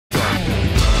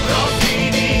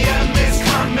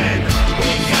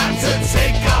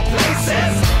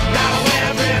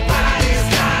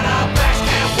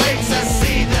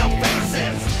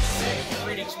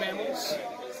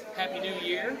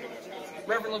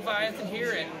Reverend Leviathan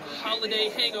here at Holiday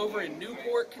Hangover in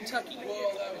Newport, Kentucky.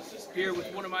 Here with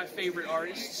one of my favorite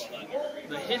artists,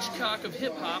 the Hitchcock of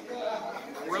hip-hop,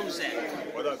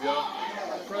 Prozak. What up, y'all?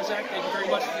 Prozak, thank you very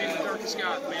much for being the darkest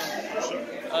god, man. Sure.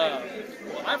 Well,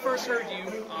 I first heard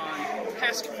you on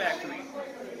Casket Factory,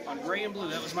 on Gray and Blue.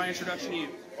 That was my introduction to you.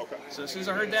 Okay. So as soon as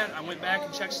I heard that, I went back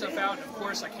and checked stuff out, and of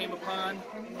course I came upon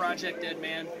Project Dead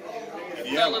Man.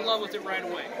 Fell in love with it right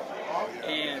away.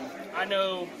 And I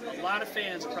know a lot of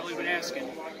fans have probably been asking,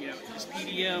 you know, is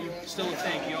PDM still a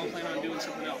thing? You all plan on doing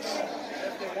something else?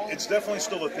 It's definitely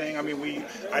still a thing. I mean,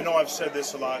 I know I've said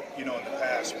this a lot, you know, in the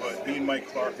past, but me and Mike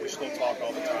Clark, we still talk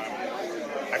all the time.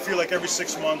 I feel like every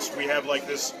 6 months we have like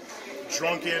this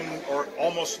drunken, or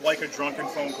almost like a drunken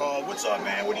phone call. What's up,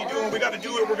 man? What are you doing? We got to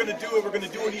do it. We're going to do it. We're going to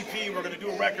do an EP. We're going to do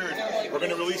a record. We're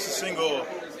going to release a single.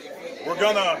 We're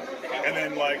gonna, and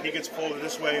then like he gets pulled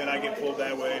this way and I get pulled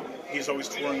that way. He's always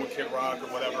touring with Kid Rock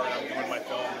or whatever, and I'm doing my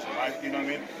films, and you know what I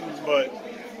mean? But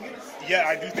yeah,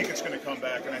 I do think it's going to come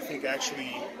back, and I think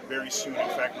actually very soon. In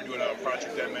fact, we're doing a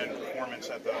Project Dead Man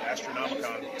performance at the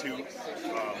Astronomicon too.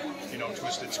 You know,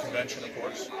 Twisted's convention, of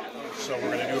course. So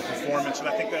we're going to do a performance, and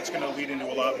I think that's going to lead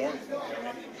into a lot more.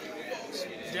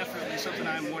 Definitely something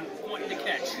I'm wanting to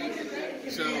catch.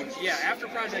 So yeah, after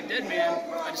Project Dead Man,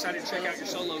 I decided to check out your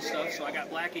solo stuff. So I got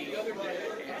Black Ink.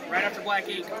 And right after Black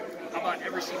Ink, I bought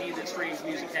every CD that Strange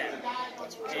Music had.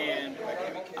 And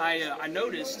I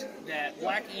noticed that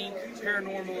Black Ink,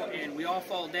 Paranormal, and We All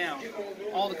Fall Down,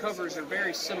 all the covers are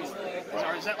very similar.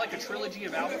 Is that like a trilogy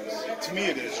of albums? To me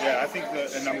it is, yeah. I think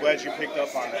that, and I'm glad you picked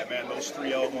up on that, man. Those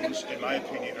 3 albums, in my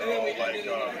opinion, are all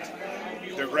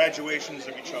like, they're graduations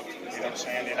of each other, you know what I'm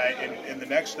saying? And the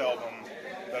next album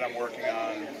that I'm working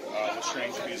on with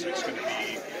Strange Music is going to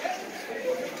be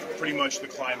pretty much the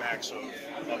climax of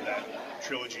that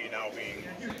trilogy now being,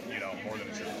 you know, more than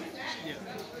a trilogy. Yeah.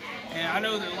 And I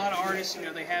know that a lot of artists, you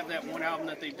know, they have that one album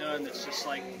that they've done that's just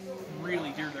like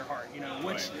really dear to their heart. You know,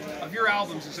 which of your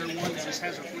albums, is there one that just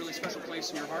has a really special place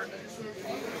in your heart?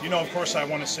 You know, of course I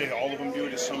want to say all of them do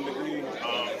to some degree,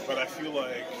 but I feel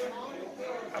like,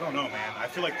 I don't know, man. I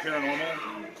feel like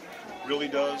Paranormal really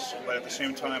does, but at the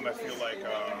same time, I feel like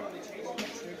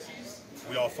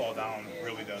We All Fall Down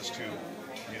really does too.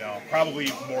 You know, probably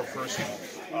more personal.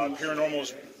 Paranormal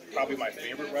is probably my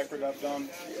favorite record I've done,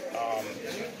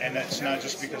 and that's not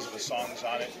just because of the songs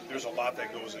on it. There's a lot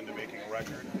that goes into making a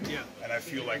record, and I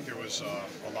feel like there was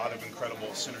a lot of incredible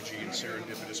synergy and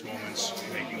serendipitous moments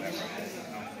making that record.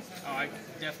 Oh, I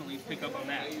definitely pick up on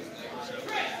that. So,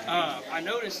 I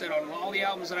noticed that on all the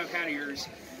albums that I've had of yours,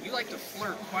 you like to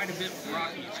flirt quite a bit with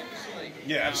rock music.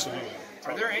 Yeah, absolutely.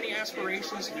 Are there any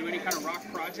aspirations to do any kind of rock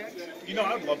project? You know,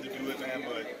 I'd love to do it, man,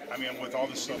 but I mean, with all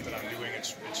the stuff that I'm doing,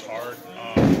 it's hard.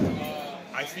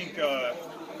 I think,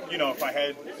 you know, if I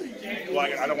had, well,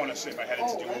 I don't want to say if I had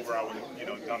it to do over, I would have, you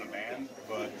know, done a band,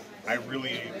 but I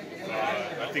really,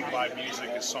 I think live music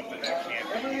is something that can't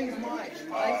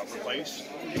be replaced,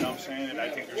 you know what I'm saying? And I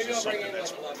think there's just something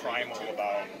that's primal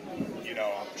about, you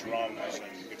know, drums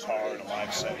and guitar and a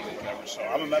live setting or whatever. So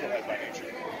I'm a metalhead by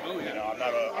nature. Oh, yeah. You know,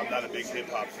 I'm not a big hip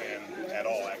hop fan at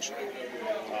all, actually.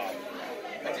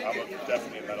 I'm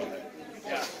definitely a metalhead.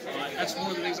 Yeah, that's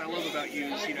one of the things I love about you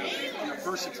is, you know, your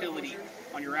versatility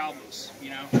on your albums.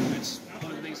 You know, it's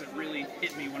one of the things that really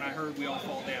hit me when I heard We All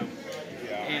Fall Down.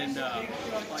 Yeah. And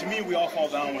to me, We All Fall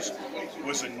Down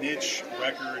was a niche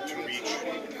record to reach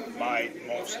my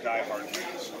most diehard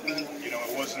fans. You know,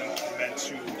 it wasn't meant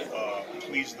to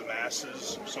please the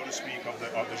masses, so to speak, of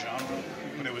the genre,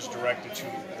 but it was directed to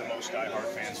the most diehard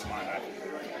fans of mine.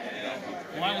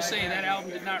 Well, I will say that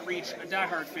album did not reach a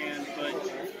diehard fan, but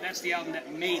that's the album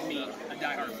that made me a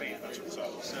diehard fan. That's what's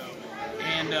up. So,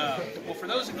 and well, for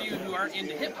those of you who aren't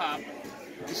into hip hop,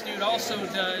 this dude also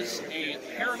does a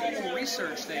paranormal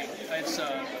research thing. It's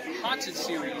a haunted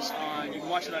series on. You can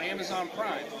watch it on Amazon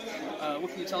Prime.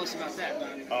 What can you tell us about that?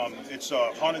 It's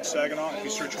Haunted Saginaw. If you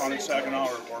search Haunted Saginaw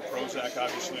or Prozak,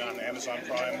 obviously on Amazon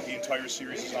Prime, the entire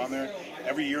series is on there.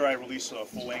 Every year I release a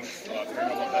full-length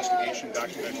paranormal investigation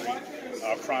documentary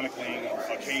chronicling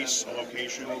a case, a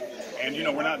location, and you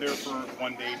know we're not there for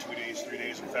 1 day, 2 days, 3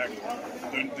 days. In fact,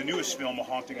 the newest film, A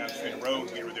Haunting on Finn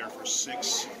Road, we were there for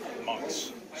 6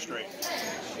 months straight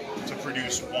to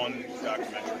produce one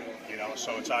documentary. You know,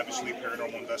 so it's obviously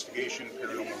paranormal investigation,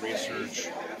 paranormal research.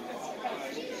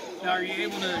 Now, are you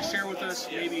able to share with us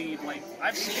maybe, like,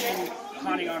 I've seen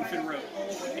Haunting on Finn Road,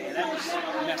 and that was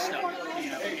messed up, you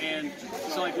know, and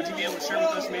so, like, would you be able to share with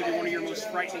us maybe one of your most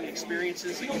frightening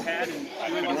experiences that you had in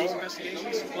doing all these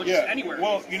investigations? Well, just anywhere.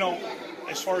 Well, you know,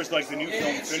 as far as, like, the new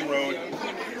film, Finn Road,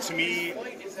 to me,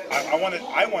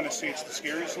 I want to say it's the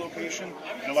scariest location,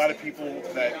 and a lot of people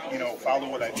that follow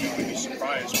what I do would be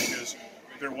surprised because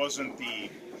there wasn't the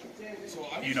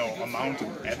amount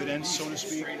of evidence, so to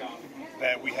speak,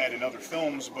 that we had in other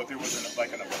films, but there was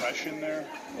an oppression there,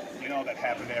 that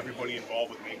happened to everybody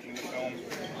involved with making the film.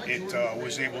 It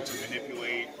was able to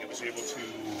manipulate. It was able to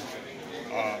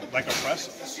oppress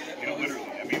us, literally.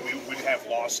 I mean, we would have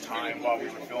lost time while we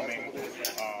were filming.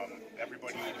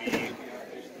 Everybody would be,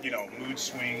 mood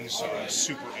swings,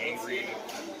 super angry.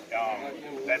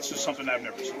 That's just something I've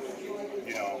never seen.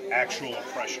 Actual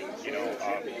oppression,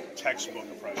 textbook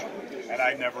oppression. And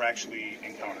I never actually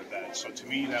encountered that. So to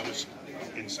me, that was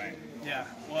insane. Yeah.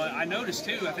 Well, I noticed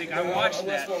too. I think I watched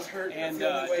that, and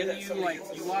didn't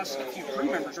you lost a few crew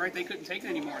members, right? They couldn't take it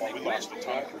anymore. Well, we lost a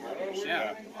ton of crew members.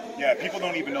 Yeah. Yeah. People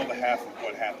don't even know the half of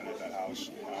what happened at that house.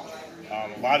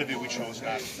 A lot of it we chose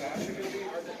not to.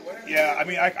 Yeah. I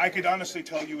mean, I could honestly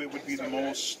tell you it would be the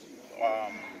most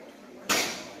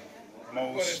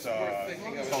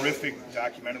horrific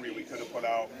documentary we could have put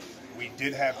out. We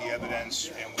did have the evidence,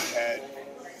 and we had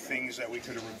things that we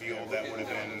could have revealed that would have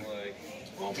been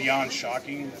beyond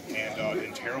shocking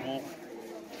and terrible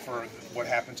for what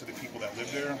happened to the people that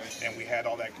lived there. And we had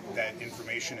all that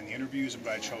information in the interviews,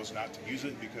 but I chose not to use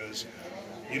it because,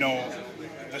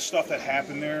 the stuff that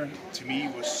happened there to me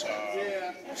was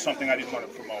something I didn't want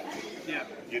to promote. Yeah.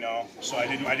 So I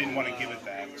didn't want to give it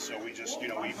that. So we just,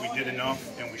 we did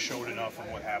enough and we showed enough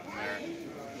of what happened there.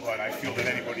 But I feel that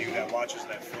anybody that watches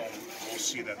that film will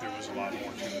see that there was a lot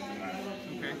more to it than that.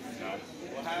 Okay.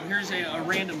 Well, here's a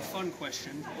random fun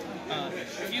question.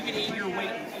 If you could eat your weight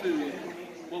in food,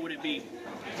 what would it be?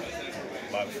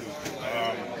 A lot of food.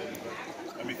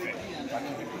 Let me think.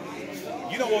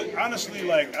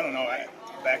 Honestly, I don't know.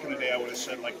 Back in the day, I would have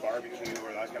said barbecue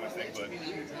or that kind of thing, but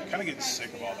I'm kind of getting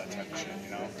sick of all that type of shit,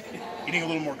 Eating a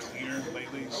little more cleaner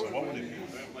lately, so what would it be?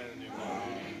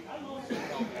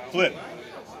 Flip.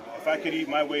 If I could eat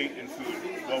my weight in food,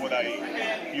 what would I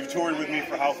eat? You've toured with me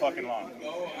for how fucking long?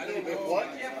 What?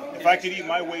 If I could eat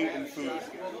my weight in food,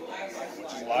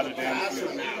 which is a lot of damn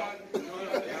food.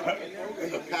 In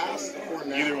the past or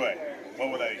now? Either way,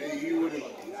 what would I eat? You would have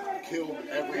killed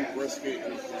every brisket you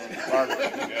can.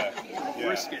 Barbecue, yeah.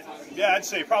 Brisket. Yeah, I'd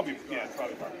say probably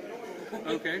barbecue.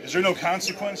 Okay. Is there no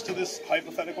consequence to this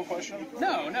hypothetical question?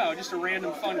 No, just a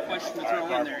random fun question to throw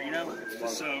in there,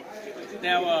 So,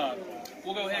 now,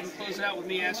 we'll go ahead and close it out with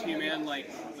me asking you, man, with,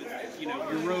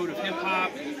 your road of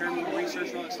hip-hop and paranormal research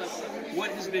and all that stuff,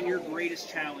 what has been your greatest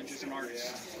challenge as an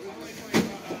artist?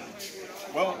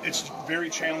 Well, it's very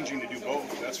challenging to do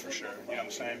both, that's for sure. You know what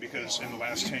I'm saying? Because in the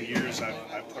last 10 years,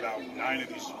 I've put out 9 of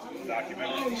these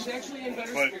documentaries.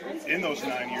 But in those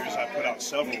 9 years, I put out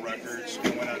several records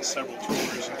and went on several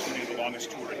tours, including the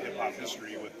longest tour in hip-hop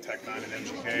history with Tech 9 and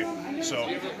MGK. So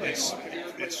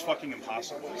it's fucking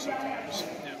impossible sometimes,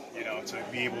 to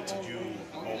be able to do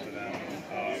both of them.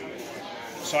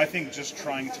 So I think just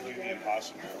trying to do the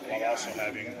impossible while also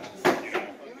having,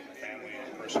 family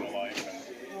and personal life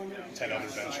and 10 other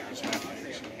ventures and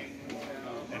things,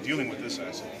 and dealing with this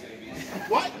asshole.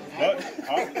 What?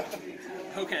 Huh?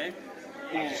 Okay.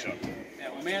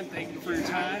 Well, man, thank you for your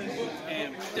time,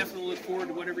 and definitely look forward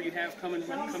to whatever you have coming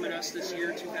to us this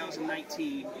year,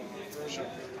 2019. Sure.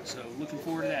 So, looking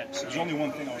forward to that. So. There's only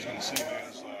one thing I was going to say, man,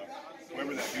 is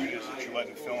whoever that dude is that you're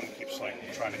letting film keeps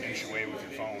trying to inch away with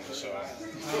your phone, so...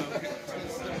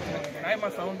 Can I have my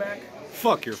phone back?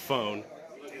 Fuck your phone.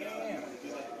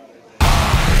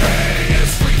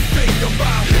 Every think about